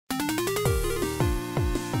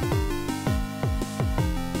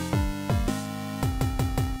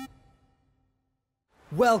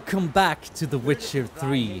Welcome back to The Witcher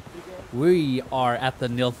 3. We are at the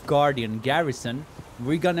Nilfgaardian garrison.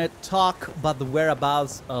 We're gonna talk about the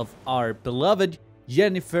whereabouts of our beloved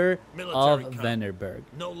Yennefer of Vennerberg.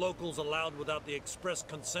 No locals allowed without the express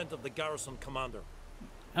consent of the garrison commander.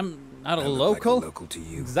 I'm not a I look local? like a local to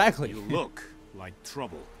you. Exactly. You look like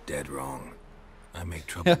trouble. Dead wrong. I make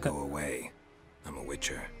trouble go away. I'm a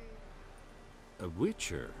witcher. A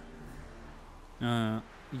witcher? Yeah.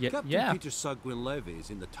 Peter Sugwin Levy is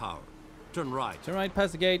in the tower. Turn right. Turn right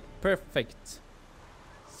past the gate. Perfect.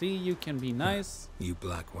 See, you can be nice. You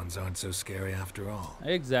black ones aren't so scary after all.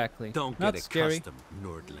 Exactly. Don't not get scary. accustomed,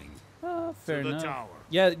 Nordling. Oh, fair To the enough. tower.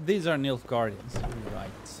 Yeah, these are Nilfgaardians.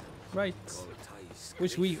 Right.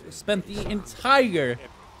 Which we spent the entire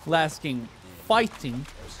last game fighting.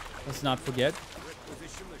 Let's not forget.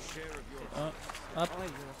 Up.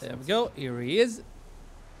 There we go. Here he is.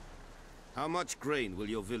 How much grain will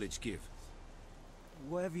your village give?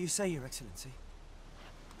 Whatever you say, Your Excellency.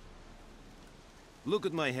 Look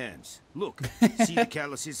at my hands. Look. See the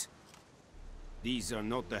calluses? These are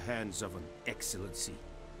not the hands of an excellency,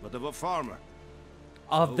 but of a farmer.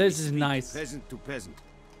 Oh, So this we is speak nice. Peasant to peasant.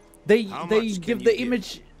 They How they much give can the you give?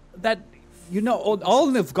 image that, you know, all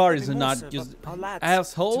Nilfgaardians are not just Our lads,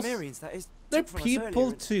 assholes. Temerians, that is, They're took from us earlier people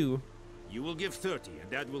and- too. You will give 30, and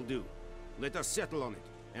that will do. Let us settle on it,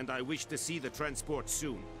 and I wish to see the transport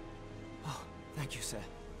soon. Oh, thank you, sir.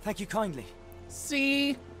 Thank you kindly.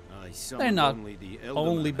 See? I summoned They're not only the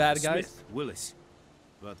only elderman bad and the guys. smith, Willis.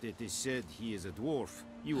 But it is said he is a dwarf.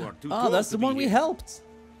 You are too Oh, tall that's to the be one we here. helped.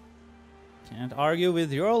 Can't argue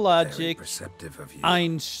with your Very logic, perceptive of you.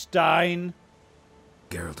 Einstein.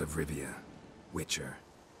 Geralt of Rivia, witcher.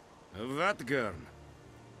 Vatgern.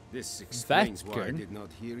 This explains why I Vatgern? did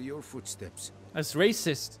not hear your footsteps. That's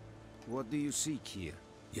racist. What do you seek here?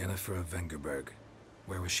 Yennefer of Vengerberg.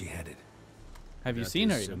 Where was she headed? Have you That seen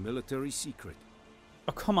her is a even? military secret.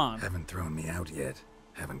 Oh, come on. Haven't thrown me out yet.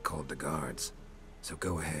 Haven't called the guards. So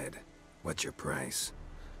go ahead. What's your price?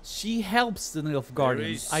 She helps the There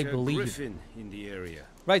Nilfgaardians, is I a believe. griffin in the area.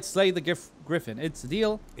 Right, slay the griffin. It's a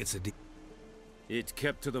deal. It's a It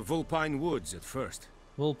kept to the Vulpine Woods at first.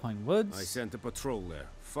 Wolpine Woods. I sent a patrol there.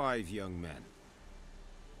 5 young men.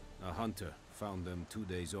 A hunter found them 2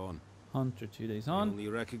 days on. Hunter 2 days I on. only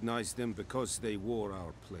recognized them because they wore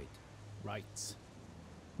our plate. Right.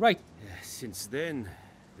 Right. Since then,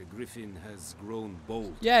 the griffin has grown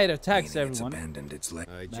bold. Yeah, it attacks meaning it's everyone. abandoned its leg.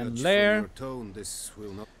 I And judge from lair. your tone, this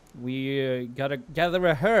will not... We gotta gather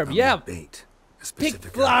a herb. I'm Yeah, the bait. A pick specific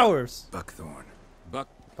herb. flowers. Buckthorn.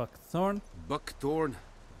 Buckthorn. Buckthorn?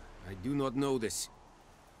 I do not know this.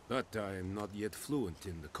 But I am not yet fluent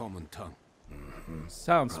in the common tongue.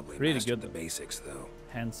 Sounds Probably pretty mastered good. the basics, though.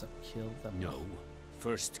 Hands up, kill them. No.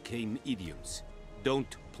 First came idioms.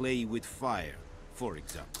 Don't play with fire, for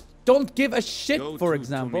example. Don't give a shit, Go for to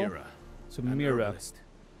example. Tomira, To an Mira. herbalist.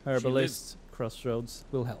 Herbalist. Crossroads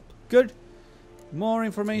will help. Good. More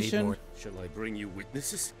information. more. Shall I bring you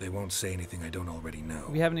witnesses? They won't say anything I don't already know.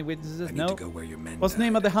 We have any witnesses? I need No. to go where your men What's the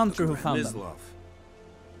name of the died. hunter Look who found around. them? Mislav.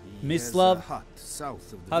 He Mislav? has a hut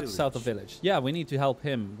south of the Hut village. south of village. Yeah, we need to help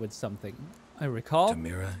him with something. I recall.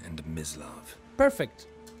 Tamira and Mislav. Perfect.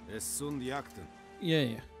 Es sund jakten.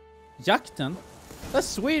 Yeah. Jakten? That's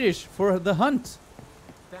Swedish for the hunt.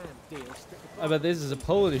 But this is a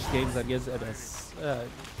Polish game that gives it a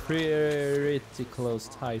pretty close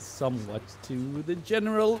tie somewhat to the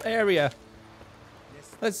general area.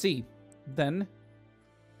 Let's see. Then,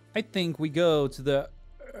 I think we go to the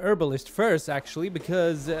herbalist first, actually,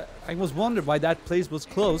 because I was wondering why that place was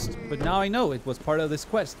closed, but now I know it was part of this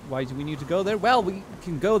quest. Why do we need to go there? Well, we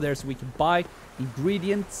can go there so we can buy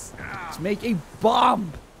ingredients to make a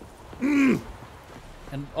bomb.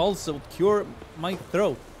 And also cure my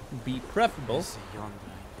throat would be preferable.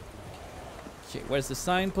 Okay, where's the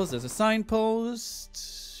signpost? There's a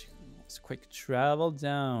signpost. Let's quick travel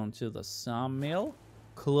down to the sawmill.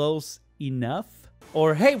 Close enough.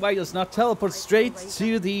 Or hey, why does not teleport straight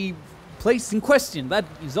to the place in question? That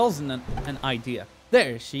is also an idea.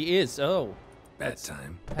 There she is. Oh, Bad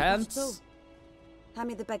time. pants. Hand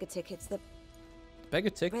me the beggar tickets, the Beggar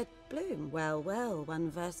tick. red bloom. Well, well, one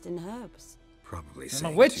versed in herbs. Probably I'm a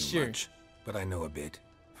saying witcher. too much, but I know a bit.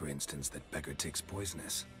 For instance, that beggar tick's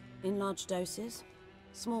poisonous. In large doses.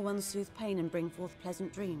 Small ones soothe pain and bring forth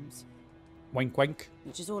pleasant dreams. Wink, wink.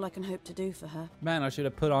 Which is all I can hope to do for her. Man, I should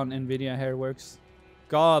have put on Nvidia Hairworks.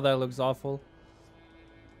 God, that looks awful.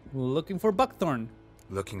 Looking for buckthorn.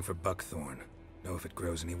 Looking for buckthorn. Know if it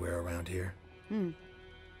grows anywhere around here?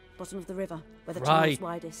 Bottom of the river, where the Right. channel's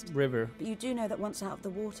widest. River. But you do know that once out of the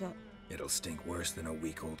water, It'll stink worse than a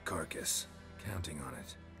week-old carcass. Counting on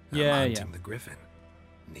it. Yeah, I'm yeah. hunting the griffin.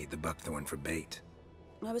 Need the buckthorn for bait.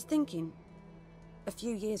 I was thinking, a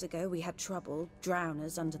few years ago we had trouble,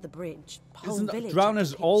 drowners under the bridge. Whole Isn't village drowners had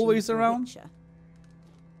to pitch always in for a around? witcher.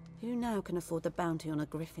 Who now can afford the bounty on a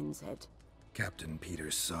griffin's head? Captain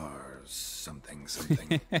Peter Sars, something,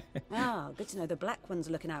 something. Ah, good to know the Black One's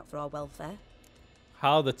looking out for our welfare.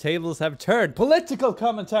 How the tables have turned. Political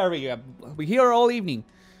commentary. We hear all evening.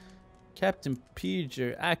 Captain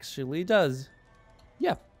Peter actually does.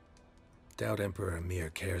 Yeah. Doubt Emperor Emir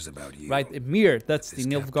cares about you. Right, Emir. That's the This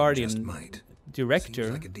captain just Nilfgaardian might. director.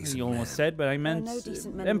 Seems like a decent You almost man. said, but I There are meant no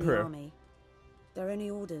decent men in the Emperor. army. They're only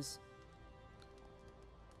orders.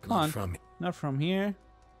 Come on. Not from Not from here.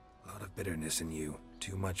 a lot of bitterness in you.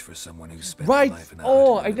 Too much for someone who's spent Right. their life in a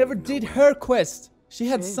Oh, hut I in the never middle of did nowhere. her quest. She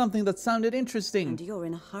had True. something that sounded interesting. And you're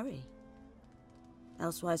in a hurry.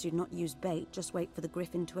 Elsewise you'd not use bait, just wait for the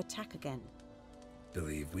griffin to attack again.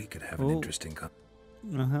 Believe we could have an Oh. interesting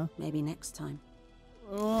Uh-huh. Maybe next time.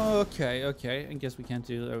 Okay, okay. I guess we can't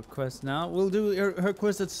do her quest now. We'll do her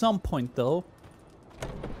quest at some point, though.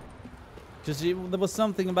 Because there was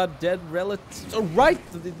something about dead relatives. Oh, right!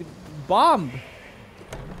 The bomb!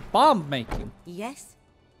 Bomb making. Yes?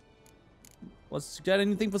 Was got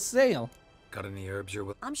anything for sale? Got any herbs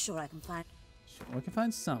you're I'm sure I can find... Sure, we can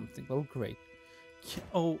find something. Oh, great.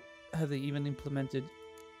 Oh, have they even implemented...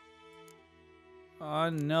 Oh,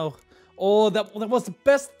 no. Oh, that was the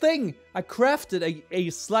best thing! I crafted a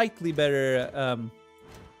slightly better, I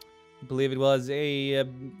believe it was a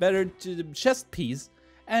better chest piece.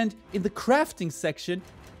 And in the crafting section,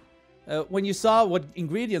 when you saw what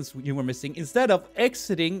ingredients you were missing, instead of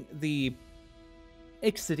exiting the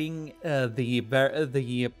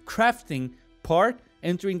crafting part,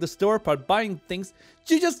 entering the store part, buying things,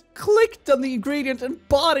 you just clicked on the ingredient and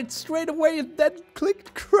bought it straight away and then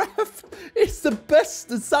clicked craft. It's the best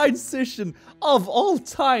design session of all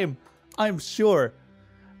time, I'm sure.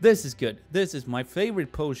 This is good. This is my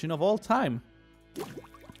favorite potion of all time.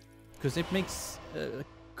 Because it makes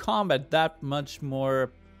combat that much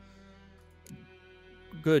more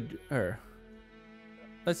gooder.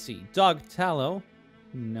 Let's see. Dog tallow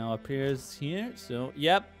now appears here. So,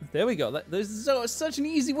 yep. There we go. This is such an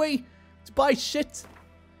easy way to buy shit.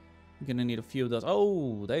 I'm gonna need a few of those.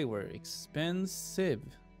 Oh, they were expensive.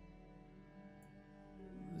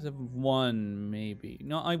 Let's have one, maybe.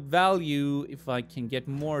 No, I value if I can get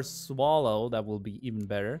more swallow. That will be even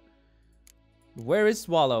better. Where is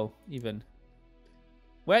swallow, even?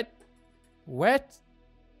 Wet? Wet?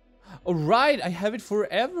 Oh, right. I have it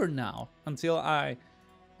forever now. Until I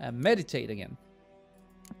meditate again.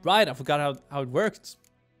 Right, I forgot how it worked.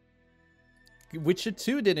 Witcher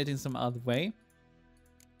 2 did it in some other way.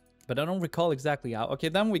 But I don't recall exactly how. Okay,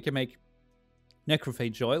 then we can make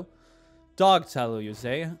necrophage oil. Dog tallow, you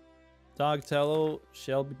say? Dog tallow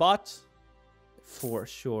shall be bought. For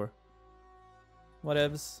sure.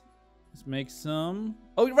 Whatevs. Let's make some.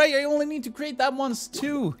 Oh, right, I only need to create that once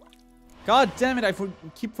too. God damn it, I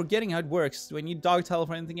keep forgetting how it works. Do I need dog tallow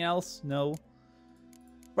for anything else? No.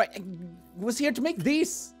 Right, I was here to make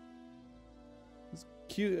these. Let's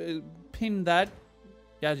pin that.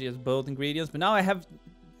 Yeah, she has both ingredients, but now I have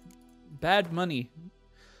bad money.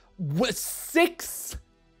 What, 6?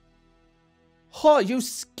 Oh, you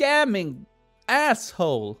scamming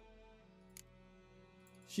asshole.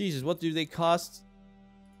 Jesus, what do they cost?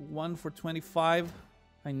 1 for 25.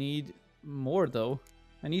 I need more though.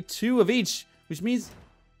 I need 2 of each, which means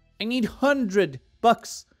I need $100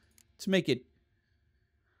 to make it.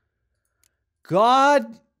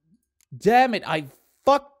 God damn it, I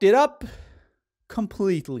fucked it up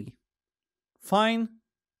completely. Fine.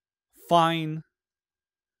 Fine.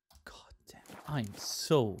 God damn it, I'm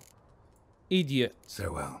so idiot.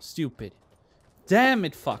 Farewell. Stupid. Damn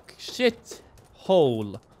it, fuck. Shit.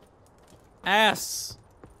 Hole. Ass.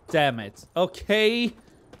 Damn it. Okay.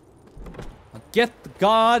 I'll get the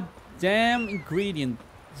goddamn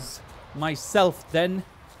ingredients myself then. You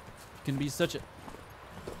can be such an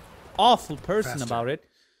awful person Faster. about it.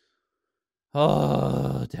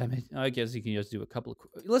 Oh, damn it. I guess you can just do a couple of...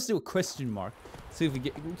 Let's do a question mark. See if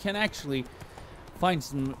we can actually find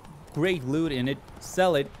some great loot in it,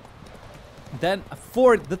 sell it, then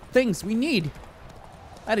afford the things we need.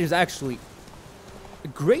 That is actually a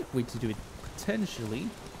great way to do it, potentially,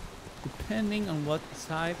 depending on what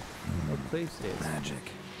type or place it is.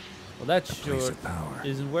 Magic. Well, that Place sure of power.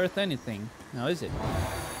 isn't worth anything, now is it?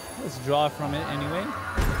 Let's draw from it anyway.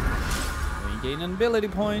 We gain an ability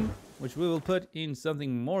point, which we will put in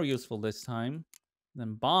something more useful this time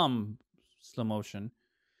than bomb slow motion.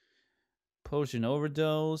 Potion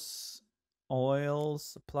overdose, oil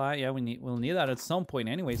supply. Yeah, we'll need that at some point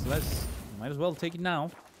anyway, so might as well take it now.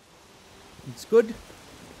 It's good.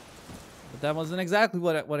 But that wasn't exactly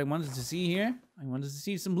what I wanted to see here. I wanted to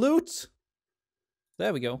see some loot.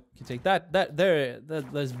 There we go. You can take that.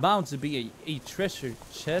 There's bound to be a treasure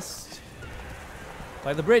chest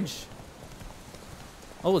by the bridge.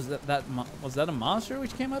 Oh, was that a monster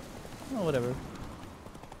which came up? Oh, whatever.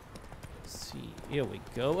 Let's see. Here we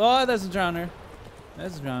go. Oh, there's a drowner.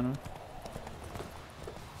 There's a drowner.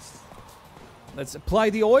 Let's apply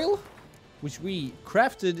the oil, which we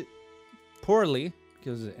crafted poorly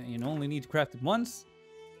because you only need to craft it once.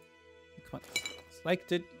 Come on.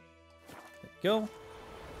 Select it. There we go.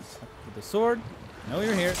 With the sword. No,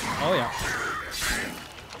 you're here. Oh, yeah.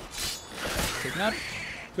 Take that.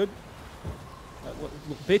 Good.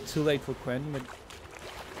 A bit too late for Quen, but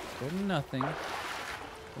good nothing.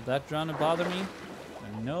 Will that drowner bother me?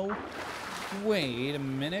 No. Wait a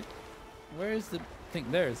minute. Where is the thing?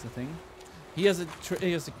 There's the thing. He has a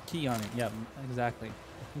key on it. Yeah, exactly.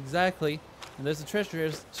 Exactly. And there's a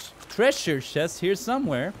treasure chest here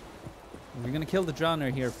somewhere. We're gonna kill the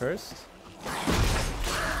drowner here first.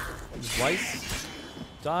 Twice.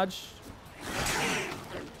 Dodge.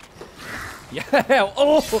 Yeah.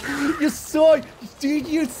 Oh, you saw. Did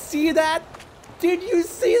you see that? Did you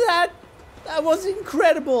see that? That was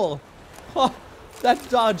incredible. Oh, that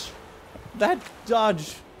dodge. That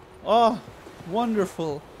dodge. Oh,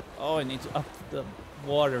 wonderful. Oh, I need to up the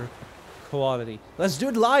water quality. Let's do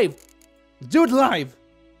it live. Do it live.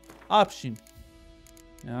 Option.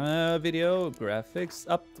 Video, graphics.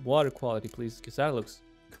 Up the water quality, please, because that looks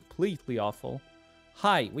completely awful.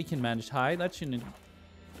 High. We can manage high. That shouldn't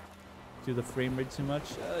do the frame rate too much.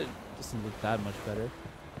 It doesn't look that much better.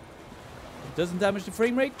 It doesn't damage the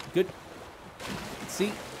frame rate. Good. Let's see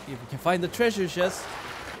if we can find the treasure chest.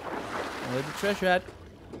 Where's the treasure at?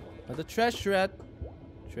 Where's the treasure at?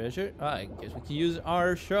 Treasure? I guess we can use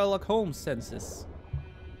our Sherlock Holmes senses.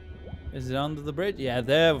 Is it under the bridge? Yeah,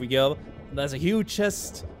 there we go. That's a huge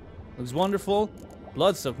chest. Looks wonderful.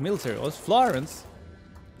 Bloodstock military. Oh, it's Florence.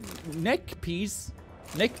 Neck piece.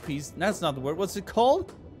 Neck piece. That's not the word. What's it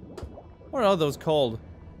called? What are those called?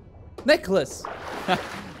 Necklace. Neck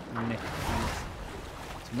piece.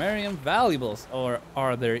 Temerium valuables. Or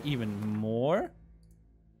are there even more?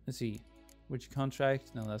 Let's see. Which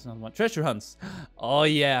contract? No, that's not one. Treasure hunts. Oh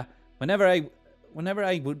yeah. Whenever I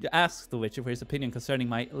would ask the Witcher for his opinion concerning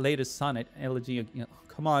my latest sonnet, elegy,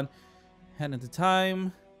 come on, hand at a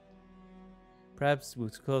time. Perhaps we'll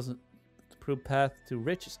close the prove path to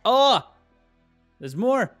riches. Oh, there's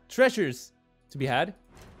more treasures to be had.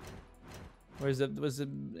 Where's the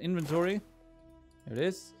inventory? There it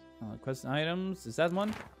is. Quest items. Is that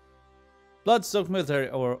one? Bloodstock military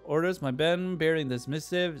orders. My men bearing this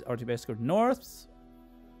missive are to be escorted north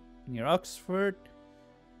near Oxford.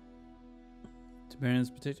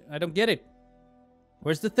 I don't get it.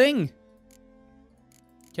 Where's the thing?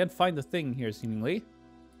 Can't find the thing here, seemingly.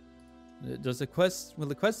 Will the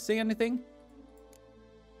quest say anything?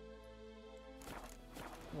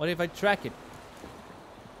 What if I track it?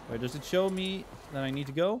 Where does it show me that I need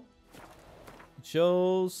to go? It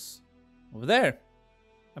shows over there.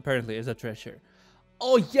 Apparently, is a treasure.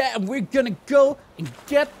 Oh yeah, and we're gonna go and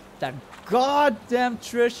get that goddamn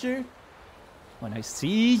treasure when I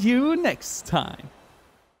see you next time.